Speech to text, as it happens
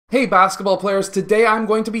Hey basketball players, today I'm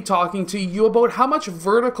going to be talking to you about how much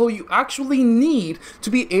vertical you actually need to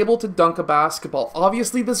be able to dunk a basketball.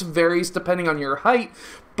 Obviously this varies depending on your height,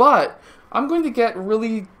 but I'm going to get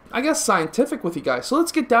really, scientific with you guys. So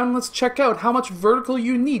let's get down and let's check out how much vertical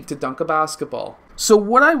you need to dunk a basketball. So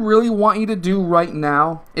what I really want you to do right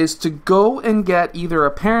now is to go and get either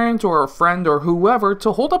a parent or a friend or whoever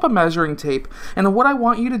to hold up a measuring tape. And what I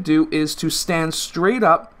want you to do is to stand straight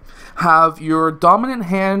up, have your dominant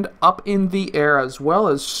hand up in the air as well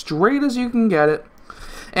as straight as you can get it,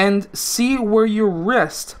 and see where your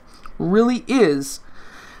wrist really is,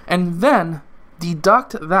 and then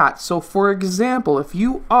deduct that. So for example, if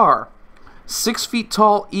you are 6 feet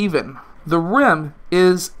tall even, the rim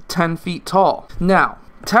is 10 feet tall. Now,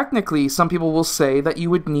 technically, some people will say that you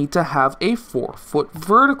would need to have a 4-foot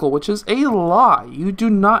vertical, which is a lie. You do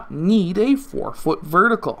not need a 4-foot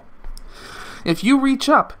vertical. If you reach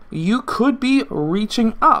up, you could be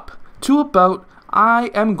reaching up to about,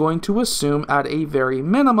 I am going to assume at a very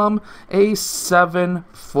minimum, a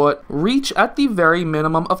 7-foot reach at the very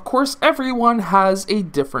minimum. Of course, everyone has a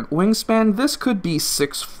different wingspan. This could be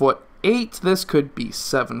 6'8", this could be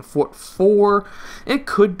 7'4", it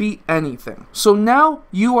could be anything. So now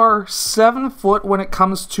you are 7 foot when it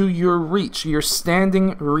comes to your reach, your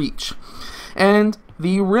standing reach. And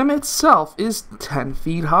the rim itself is 10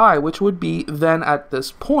 feet high, which would be then at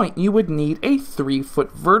this point you would need a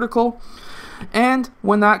 3-foot vertical. And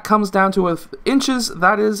when that comes down to inches,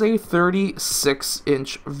 that is a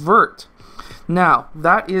 36-inch vert. Now,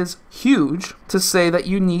 that is huge to say that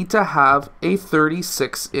you need to have a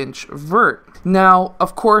 36-inch vert. Now,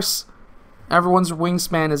 of course, everyone's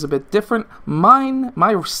wingspan is a bit different. My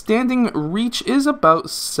standing reach is about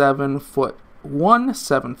 7'1",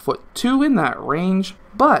 7'2", in that range.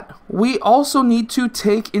 But we also need to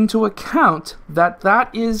take into account that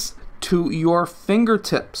that is to your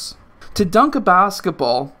fingertips. To dunk a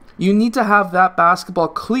basketball, you need to have that basketball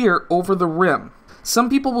clear over the rim. Some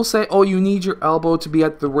people will say, oh, you need your elbow to be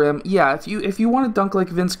at the rim. Yeah, if you want to dunk like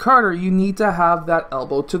Vince Carter, you need to have that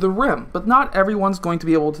elbow to the rim. But not everyone's going to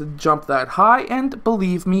be able to jump that high, and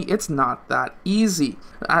believe me, it's not that easy.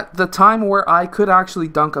 At the time where I could actually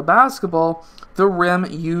dunk a basketball, the rim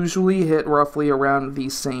usually hit roughly around the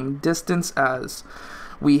same distance as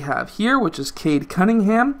we have here, which is Cade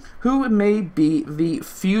Cunningham, who may be the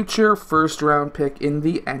future first-round pick in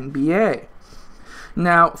the NBA.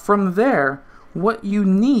 Now, from there, what you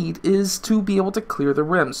need is to be able to clear the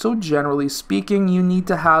rim. So generally speaking, you need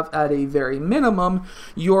to have at a very minimum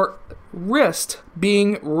your wrist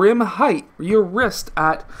being rim height, your wrist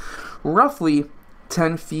at roughly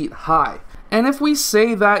 10 feet high. And if we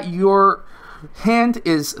say that your hand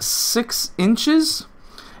is 6 inches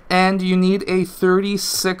and you need a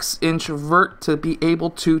 36-inch vert to be able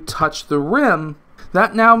to touch the rim,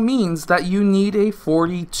 that now means that you need a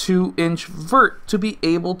 42-inch vert to be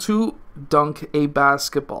able to dunk a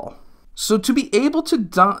basketball. So to be able to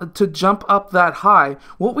jump up that high,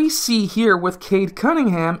 what we see here with Cade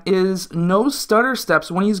Cunningham is no stutter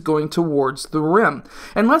steps when he's going towards the rim.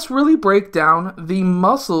 And let's really break down the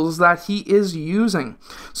muscles that he is using.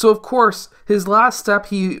 So of course, his last step,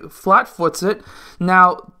 he flat foots it.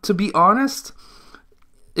 Now, to be honest,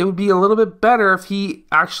 it would be a little bit better if he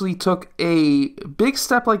actually took a big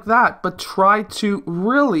step like that, but tried to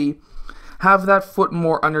really have that foot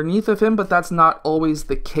more underneath of him, but that's not always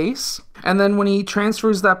the case. And then when he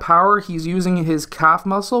transfers that power, he's using his calf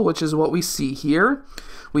muscle, which is what we see here.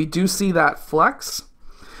 We do see that flex.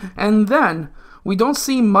 And then we don't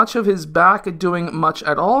see much of his back doing much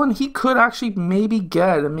at all, and he could actually maybe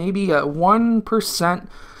get maybe a 1%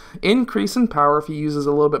 increase in power if he uses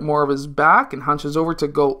a little bit more of his back and hunches over to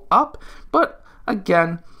go up. But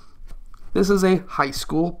again, this is a high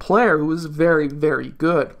school player who is very, very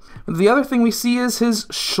good. The other thing we see is his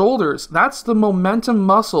shoulders. That's the momentum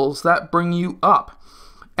muscles that bring you up.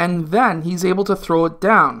 And then he's able to throw it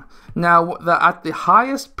down. Now, at the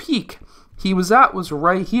highest peak he was at was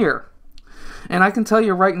right here. And I can tell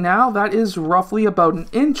you right now, that is roughly about an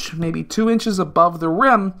inch, maybe 2 inches above the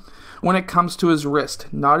rim when it comes to his wrist.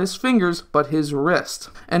 Not his fingers, but his wrist.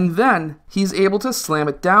 And then he's able to slam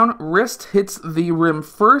it down. Wrist hits the rim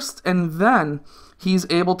first, and then he's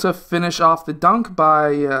able to finish off the dunk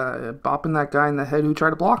by bopping that guy in the head who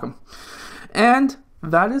tried to block him. And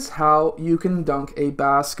that is how you can dunk a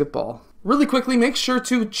basketball. Really quickly, make sure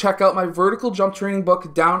to check out my vertical jump training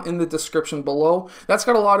book down in the description below. That's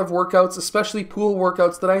got a lot of workouts, especially pool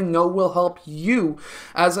workouts, that I know will help you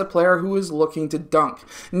as a player who is looking to dunk.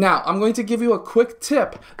 Now, I'm going to give you a quick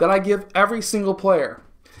tip that I give every single player.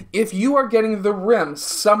 If you are getting the rim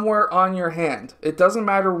somewhere on your hand, it doesn't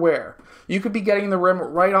matter where, You could be getting the rim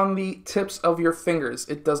right on the tips of your fingers.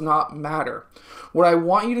 It does not matter. What I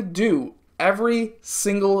want you to do every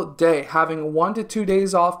single day, having 1 to 2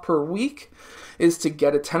 days off per week, is to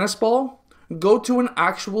get a tennis ball, go to an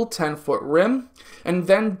actual 10-foot rim, and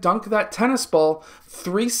then dunk that tennis ball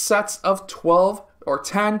 3 sets of 12 or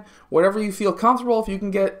 10, whatever you feel comfortable. If you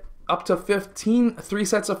can get up to 15, 3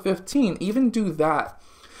 sets of 15, even do that.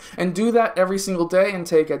 And do that every single day and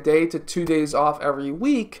take a day to 2 days off every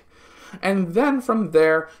week. And then from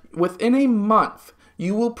there, within a month,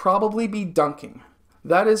 you will probably be dunking.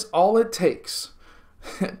 That is all it takes.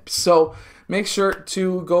 So make sure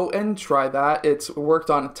to go and try that. It's worked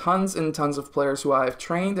on tons and tons of players who I have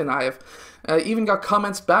trained, and I have even got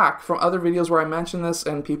comments back from other videos where I mention this,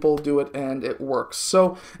 and people do it and it works.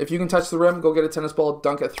 So if you can touch the rim, go get a tennis ball,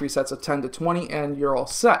 dunk at 3 sets of 10 to 20, and you're all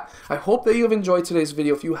set. I hope that you have enjoyed today's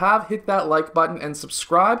video. If you have, hit that like button and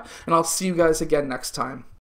subscribe, and I'll see you guys again next time.